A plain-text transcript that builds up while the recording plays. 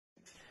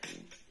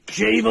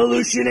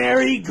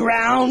Evolutionary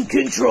ground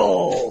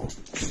control.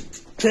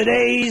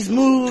 Today's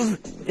move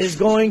is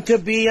going to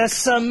be a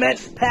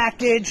cement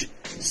package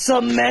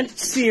cement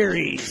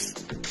series.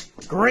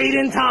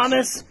 Graydon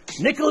Thomas,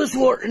 Nicholas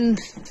Wharton,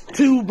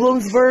 two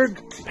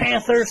Bloomsburg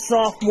Panther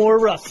sophomore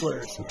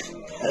wrestlers.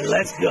 And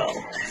let's go.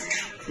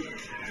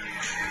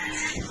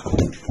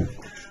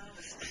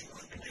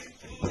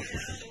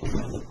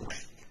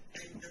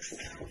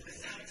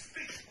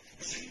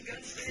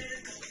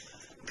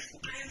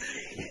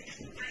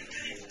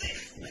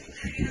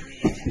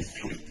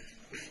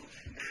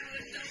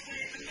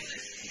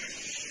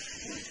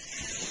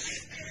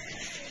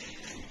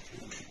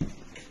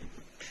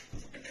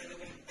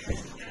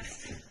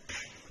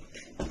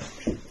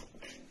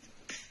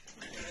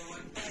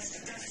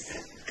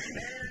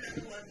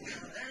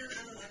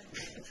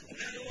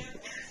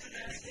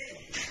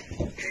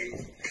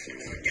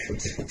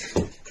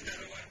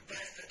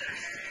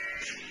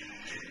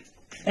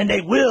 And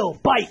they will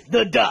bite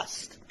the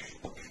dust.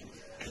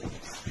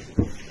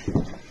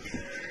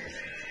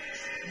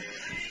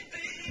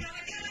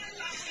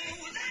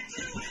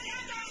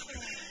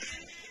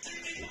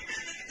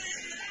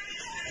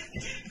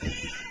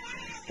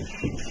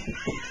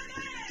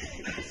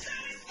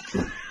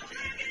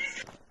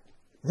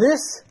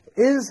 This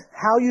is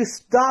how you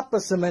stop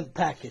a cement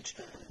package.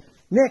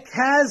 Nick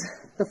has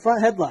the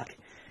front headlock.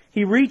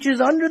 He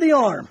reaches under the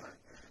arm.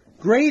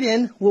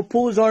 Graydon will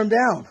pull his arm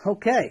down.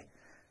 Okay.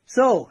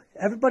 So,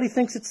 everybody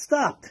thinks it's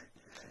stopped.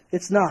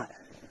 It's not.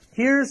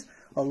 Here's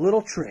a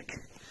little trick.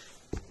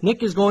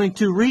 Nick is going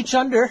to reach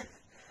under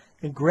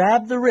and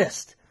grab the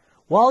wrist.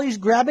 While he's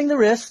grabbing the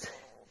wrist,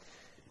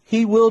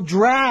 he will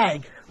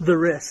drag the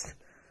wrist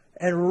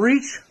and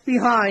reach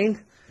behind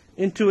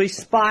into a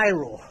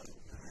spiral.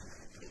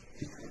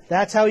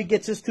 That's how he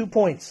gets his 2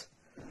 points.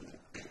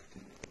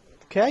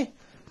 Okay,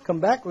 come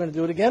back. We're going to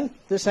do it again.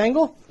 This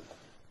angle.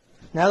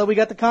 Now that we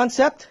got the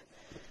concept,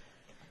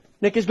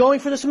 Nick is going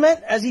for the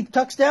cement. As he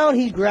tucks down,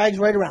 he drags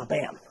right around.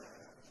 Bam.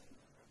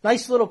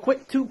 Nice little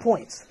quick 2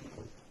 points.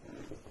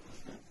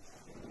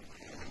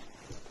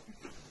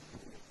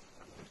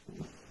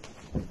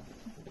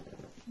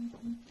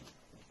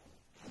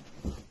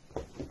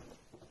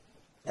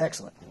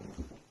 Excellent.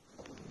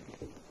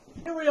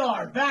 Here we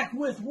are, back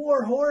with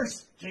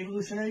Warhorse,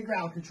 Evolutionary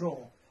ground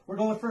control. We're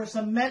going for a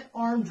cement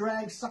arm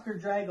drag, sucker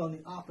drag on the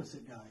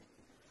opposite guy.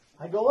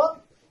 I go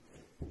up,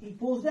 he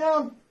pulls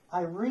down,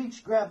 I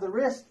reach, grab the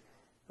wrist,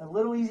 a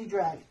little easy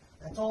drag.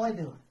 That's all I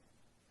do.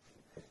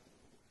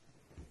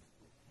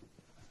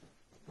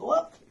 Go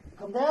up,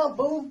 come down,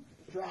 boom,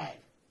 drag.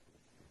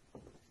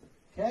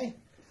 Okay?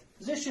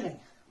 Positioning.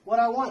 What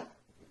I want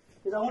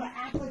is I want to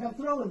act like I'm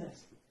throwing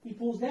this. He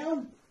pulls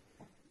down,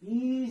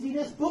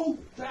 easiness, boom,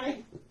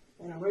 drag,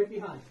 and I'm right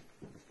behind.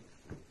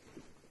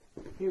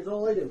 Here's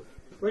all I do.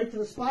 Right to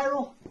the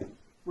spiral,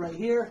 right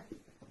here.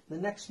 The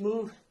next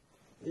move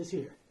is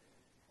here.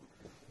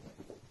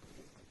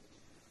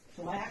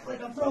 So I act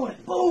like I'm throwing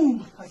it.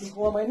 Boom! I can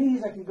go on my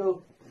knees. I can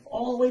go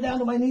all the way down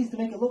to my knees to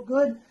make it look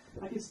good.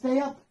 I can stay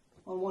up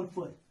on one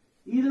foot.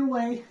 Either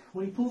way,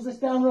 when he pulls this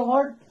down real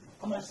hard,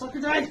 I'm going to sucker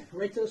drag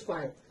right to the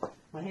spiral.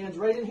 My hand's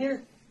right in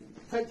here,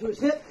 tight to his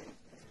hip.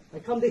 I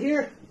come to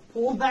here,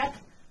 pull him back,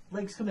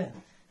 legs come in.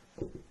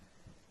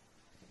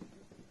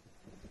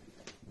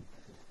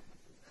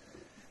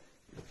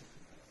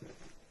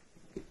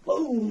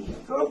 Boom!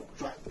 Throw,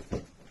 drag.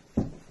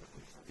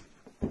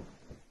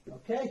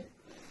 Okay.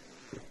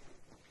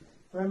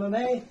 For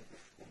MMA,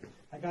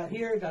 I got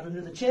here, got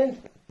under the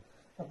chin,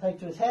 I'm tight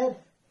to his head,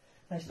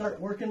 and I start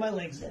working my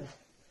legs in.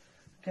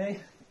 Okay?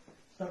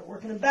 Start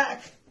working him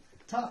back,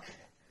 tuck,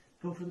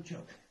 go for the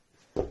choke.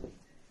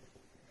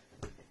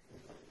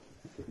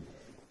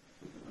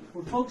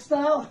 For folk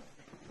style,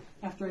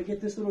 after I get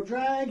this little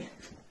drag,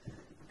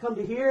 come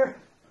to here,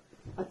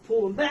 I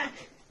pull him back,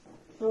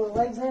 throw the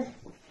legs in,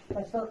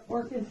 I start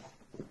working,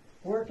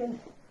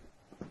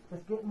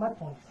 just getting my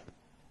points.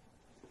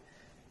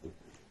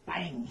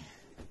 Bang!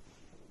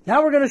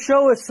 Now we're going to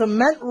show a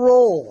cement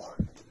roll.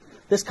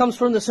 This comes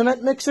from the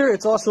cement mixer.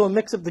 It's also a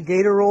mix of the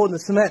gator roll and the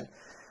cement.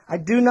 I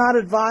do not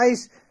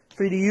advise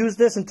for you to use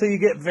this until you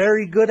get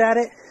very good at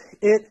it.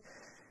 It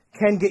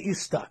can get you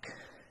stuck.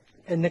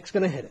 And Nick's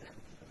going to hit it.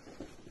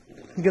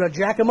 You're going to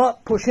jack him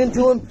up, push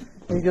into him,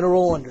 and you're going to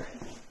roll under.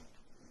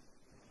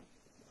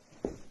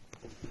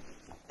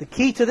 The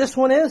key to this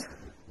one is,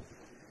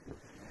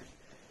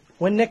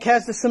 when Nick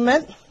has the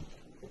cement,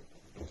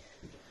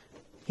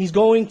 he's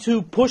going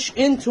to push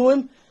into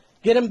him,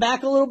 get him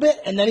back a little bit,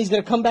 and then he's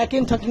going to come back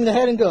in, tucking the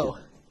head, and go.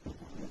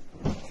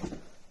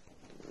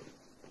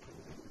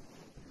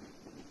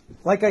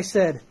 Like I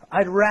said,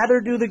 I'd rather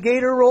do the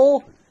gator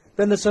roll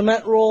than the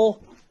cement roll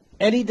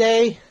any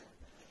day.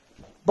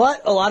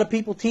 But a lot of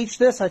people teach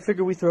this. I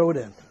figure we throw it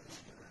in.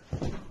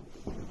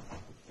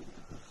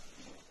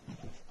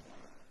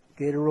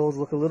 Gator rolls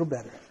look a little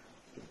better.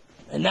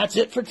 And that's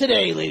it for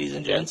today, ladies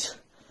and gents.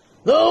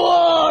 The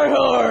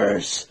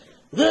Warhorse!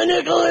 The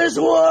Nicholas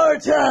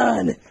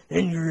Wharton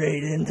and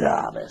Graydon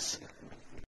Thomas.